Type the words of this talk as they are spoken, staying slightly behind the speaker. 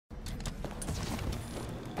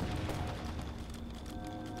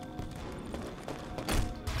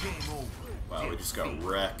Wow, we just got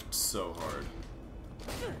wrecked so hard.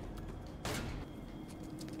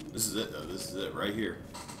 This is it, though. This is it right here.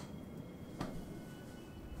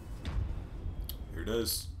 Here it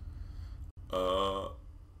is. Hold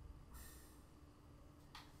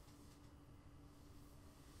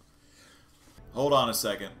on a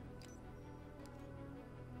second.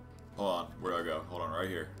 Hold on. Where do I go? Hold on, right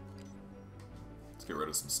here. Let's get rid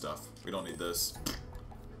of some stuff. We don't need this.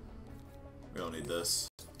 We don't need this.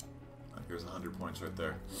 Here's 100 points right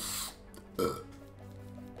there.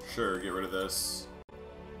 Sure, get rid of this.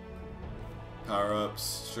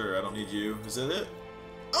 Power-ups. Sure, I don't need you. Is that it?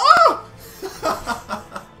 Oh!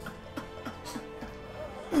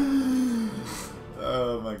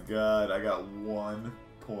 Oh my god, I got 1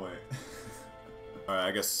 point. Alright,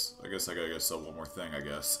 I guess I gotta sell one more thing, I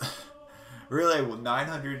guess. Really? Well,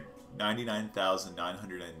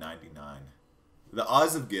 999,999. The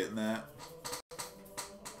odds of getting that.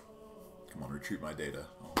 Come on, retrieve my data.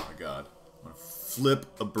 Oh my god. I'm gonna flip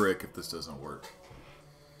a brick if this doesn't work.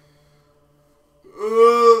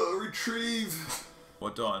 Retrieve!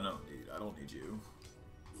 What do I don't need? I don't need you.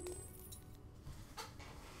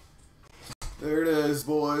 There it is,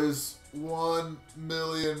 boys. 1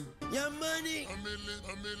 million. Your money.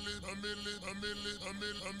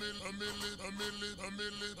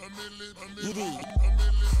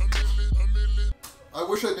 I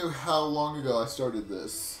wish I knew how long ago I started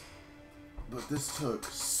this. But this took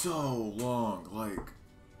so long. Like,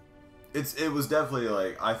 it was definitely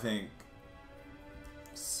like, I think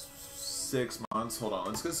 6 months. Hold on,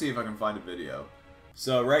 let's go see if I can find a video.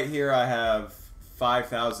 So right here I have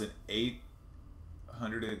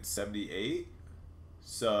 5,878.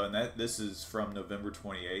 So, and this is from November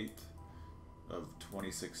 28th of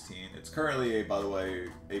 2016. It's currently, by the way,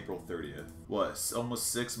 April 30th. What,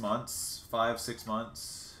 almost 6 months? 5-6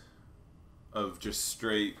 months of just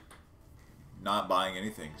straight not buying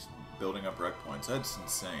anything, building up rec points. That's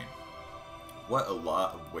insane. What a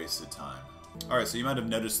lot of wasted time. Alright, so you might have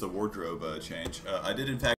noticed the wardrobe change. I did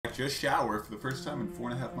in fact just shower for the first time in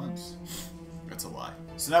 4.5 months. That's a lie.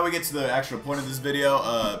 So now we get to the actual point of this video.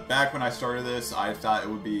 Back when I started this, I thought it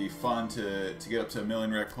would be fun to get up to 1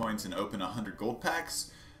 million rec points and open 100 gold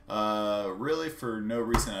packs. Really for no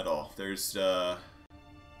reason at all. I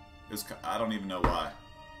don't even know why,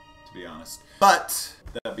 to be honest. But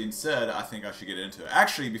that being said, I think I should get into it.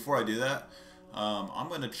 Actually, before I do that, I'm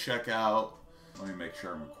going to check out. Let me make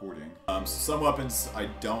sure I'm recording. Some weapons I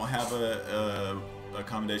don't have a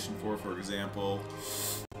accommodation for example.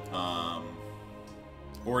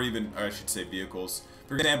 Or even, or I should say, vehicles.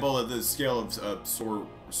 For example, at the scale of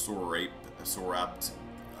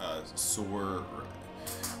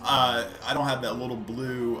I don't have that little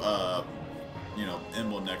blue, you know,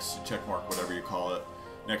 emblem next to checkmark, whatever you call it,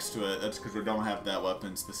 next to it. That's because we don't have that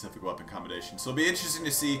specific weapon combination. So it'll be interesting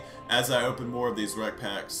to see, as I open more of these rec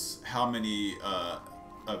packs, how many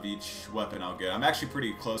of each weapon I'll get. I'm actually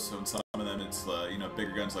pretty close on some of them. It's, you know,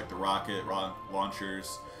 bigger guns like the rocket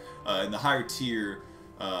launchers, and the higher tier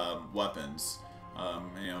weapons.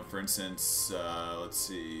 You know, for instance, let's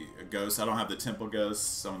see, a ghost. I don't have the temple ghosts.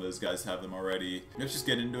 Some of those guys have them already. Let's just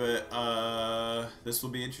get into it. This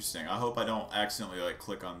will be interesting. I hope I don't accidentally like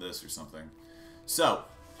click on this or something. So,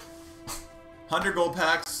 100 gold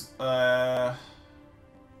packs.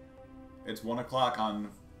 It's 1 o'clock on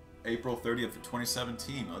April 30th of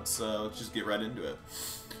 2017. Let's just get right into it.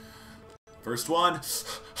 First one.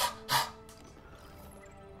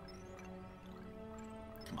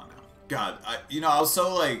 God, you know, I was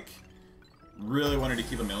so, like, really wanted to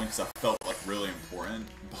keep 1 million because I felt, like, really important,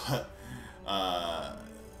 but, I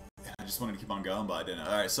just wanted to keep on going, but I didn't.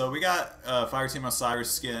 Alright, so we got, Fireteam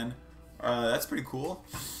Osiris skin. That's pretty cool.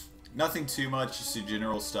 Nothing too much, just the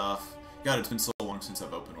general stuff. God, it's been so long since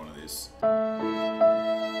I've opened one of these.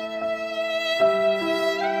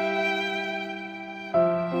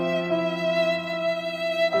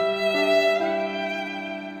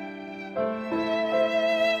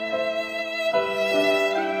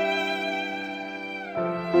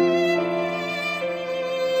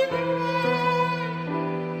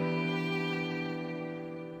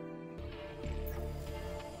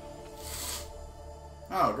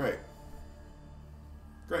 Oh, great.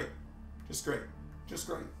 Great. Just great. Just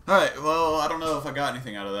great. Alright, well, I don't know if I got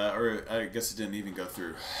anything out of that, or I guess it didn't even go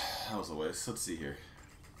through. That was a waste. Let's see here.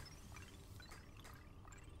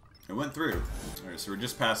 It went through. Alright, so we're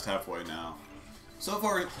just past halfway now. So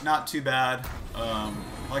far, not too bad.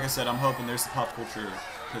 Like I said, I'm hoping there's the pop culture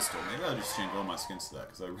pistol. Maybe I'll just change all my skins to that,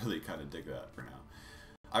 because I really kind of dig that for now.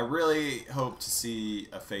 I really hope to see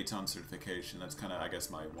a Phaeton certification. That's kind of, I guess,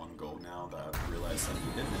 my one goal now that I've realized I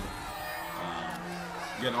needed it.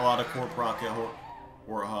 Getting a lot of Corp Rocket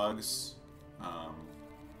Warthogs,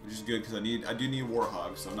 which is good because I do need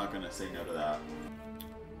Warthogs, so I'm not gonna say no to that.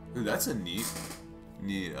 Ooh, that's a neat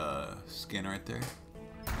skin right there.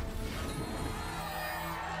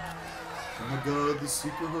 Oh my god, the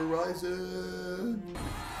Secret Horizon!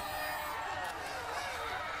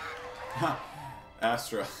 Ha!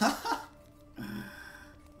 Astra.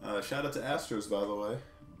 Shout out to Astros, by the way.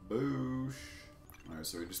 Boosh. Alright,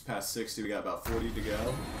 so we just passed 60, we got about 40 to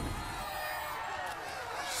go.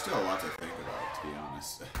 Still a lot to think about, to be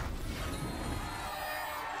honest.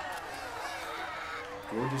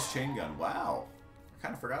 George's chain gun. Wow. I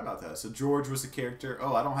kind of forgot about that. So George was a character.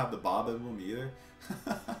 Oh, I don't have the Bob emblem either.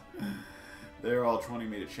 They're all wanting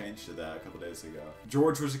me to change to that a couple days ago.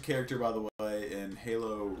 George was a character, by the way, in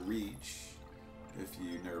Halo Reach, if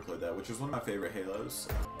you never played that, which was one of my favorite Halos.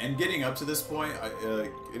 And getting up to this point,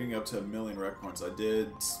 getting up to 1 million rec points, I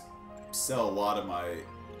did sell a lot of my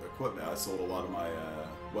equipment. I sold a lot of my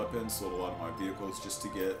weapons, sold a lot of my vehicles just to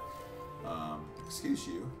get, excuse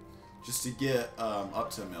you, just to get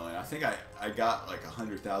up to 1 million. I think I got like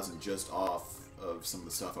 100,000 just off of some of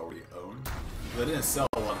the stuff I already owned. But I didn't sell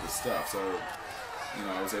a lot of the stuff, so you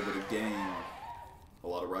know I was able to gain a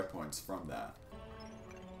lot of rec points from that.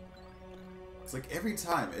 It's like every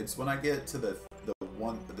time, it's when I get to the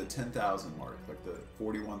 10,000 mark, like the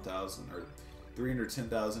 41,000 or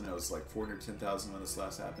 310,000. It was like 410,000 when this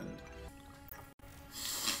last happened.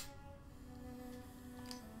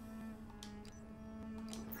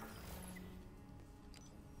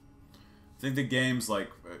 I think the game's like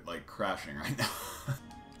crashing right now.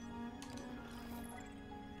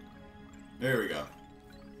 There we go.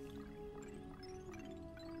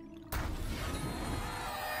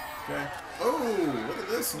 Okay. Oh, look at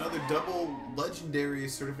this! Another double legendary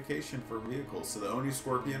certification for vehicles. So the Oni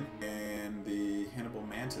Scorpion and the Hannibal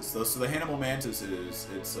Mantis. So the Hannibal Mantis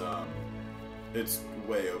it's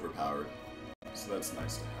way overpowered. So that's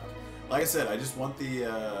nice to have. Like I said, I just want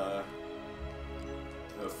the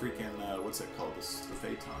freaking what's it called? The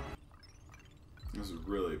Phaeton. This is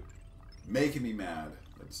really making me mad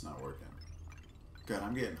that it's not working. God,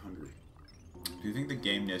 I'm getting hungry. Do you think the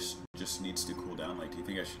game just needs to cool down? Like, do you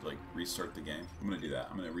think I should, like, restart the game? I'm gonna do that.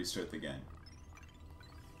 I'm gonna restart the game.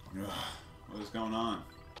 Ugh, what is going on?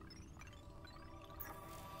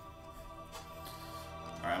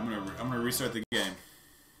 Alright, I'm gonna restart the game.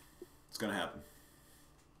 It's gonna happen.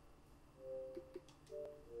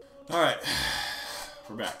 Alright.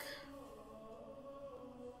 We're back.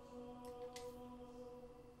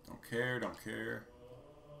 Don't care, don't care.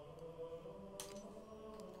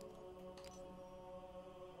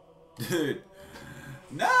 Dude.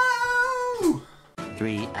 No!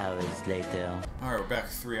 3 hours later. Alright, we're back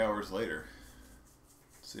 3 hours later.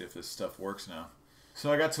 Let's see if this stuff works now.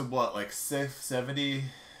 So I got to what, like 70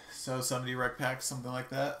 rec packs, something like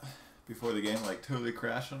that, before the game like totally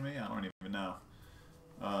crashed on me. I don't even know.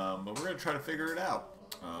 But we're gonna try to figure it out.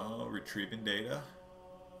 Oh, retrieving data.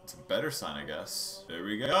 It's a better sign, I guess. There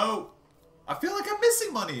we go. Oh! I feel like I'm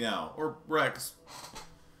missing money now. Or Rex.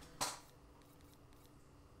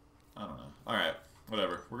 I don't know. Alright,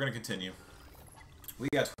 whatever. We're gonna continue. We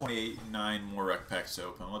got 29 more rec packs to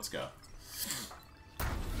open. Let's go.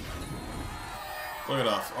 Look it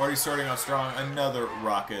off. Already starting off strong. Another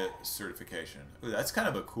rocket certification. Ooh, that's kind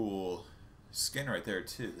of a cool skin right there,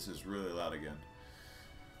 too. This is really loud again.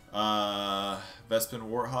 Vespin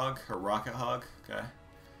Warthog, or Rocket Hog. Okay.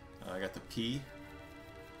 I got the P.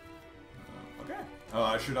 Okay. Oh,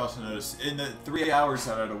 I should also notice, in the 3 hours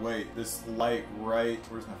that I had to wait, this light right...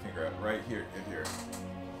 Where's my finger at? Right here. In here.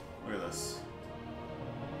 Look at this.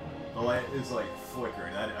 The light is, like,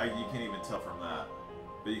 flickering. You can't even tell from that.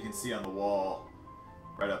 But you can see on the wall,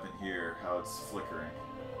 right up in here, how it's flickering.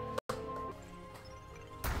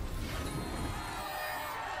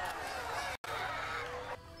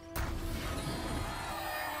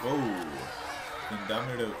 Whoa.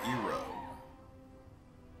 Indomitable Hero.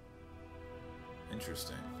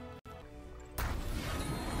 Interesting.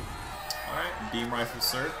 Alright, beam rifle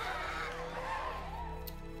cert.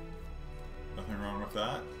 Nothing wrong with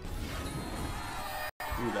that.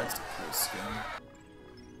 Ooh, that's a cool skin.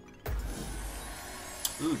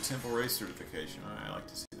 Ooh, Temple Race certification. Alright, I like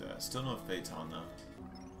to see that. Still no Phaeton though.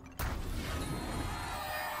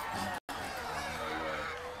 No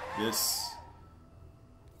way. This...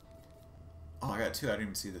 Oh, I got two. I didn't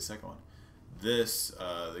even see the second one. This,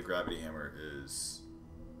 the Gravity Hammer is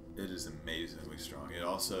amazingly strong. It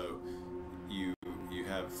also, you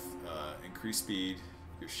have increased speed,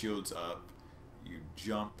 your shield's up, you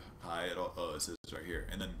jump high. Oh, it says right here.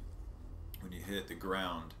 And then when you hit the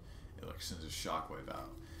ground, it like sends a shockwave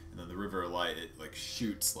out. And then the River of Light, it like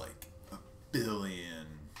shoots like a billion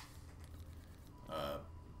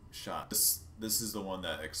shots. This is the one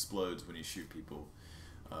that explodes when you shoot people.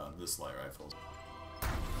 This light rifle.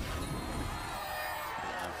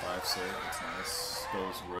 Have 5 save, it's nice.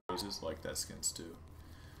 Those roses, like that skins too.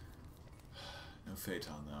 No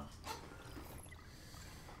Phaeton though.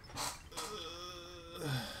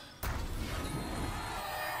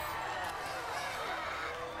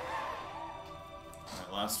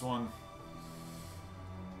 Alright, last one.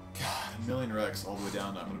 God, 1,000,000 Rex all the way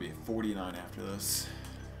down. I'm gonna be at 49 after this.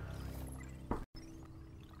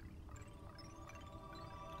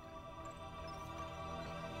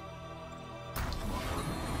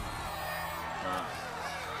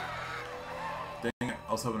 Dang it,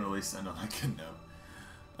 I was hoping to at least end on like a no.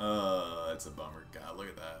 That's a bummer. God, look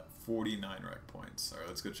at that. 49 rec points. Alright,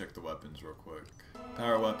 let's go check the weapons real quick.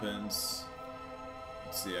 Power weapons.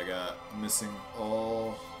 Let's see, I'm missing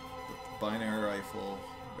all the binary rifle.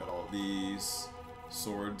 Got all these.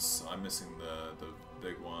 Swords, I'm missing the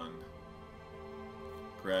big one.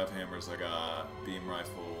 Grav hammers, I got beam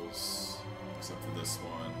rifles, except for this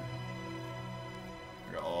one.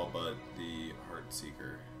 I got all but the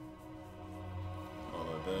Heartseeker. All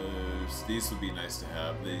of those. These would be nice to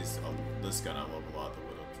have. This gun I love a lot, the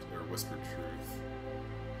Whispered Truth.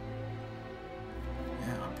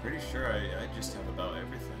 Yeah, I'm pretty sure I just have about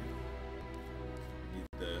everything. Need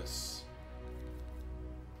this.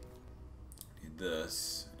 Need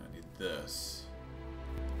this. And I need this.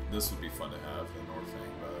 This would be fun to have, the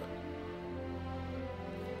Norfang, but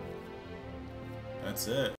that's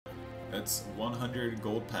it. That's 100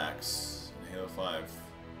 gold packs in Halo 5.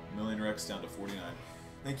 1,000,000 Rex down to 49.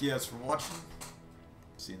 Thank you guys for watching.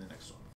 See you in the next one.